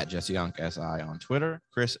support. At Jesse Young SI on Twitter,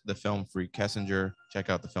 Chris the Film Freak Kessinger. Check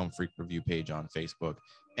out the Film Freak Review page on Facebook.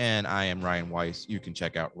 And I am Ryan Weiss. You can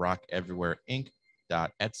check out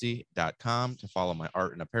rockeverywearinc.etsy.com to follow my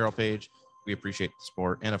art and apparel page. We appreciate the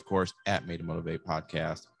support. And of course, at Made to Motivate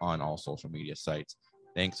podcast on all social media sites.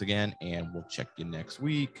 Thanks again, and we'll check you next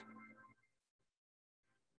week.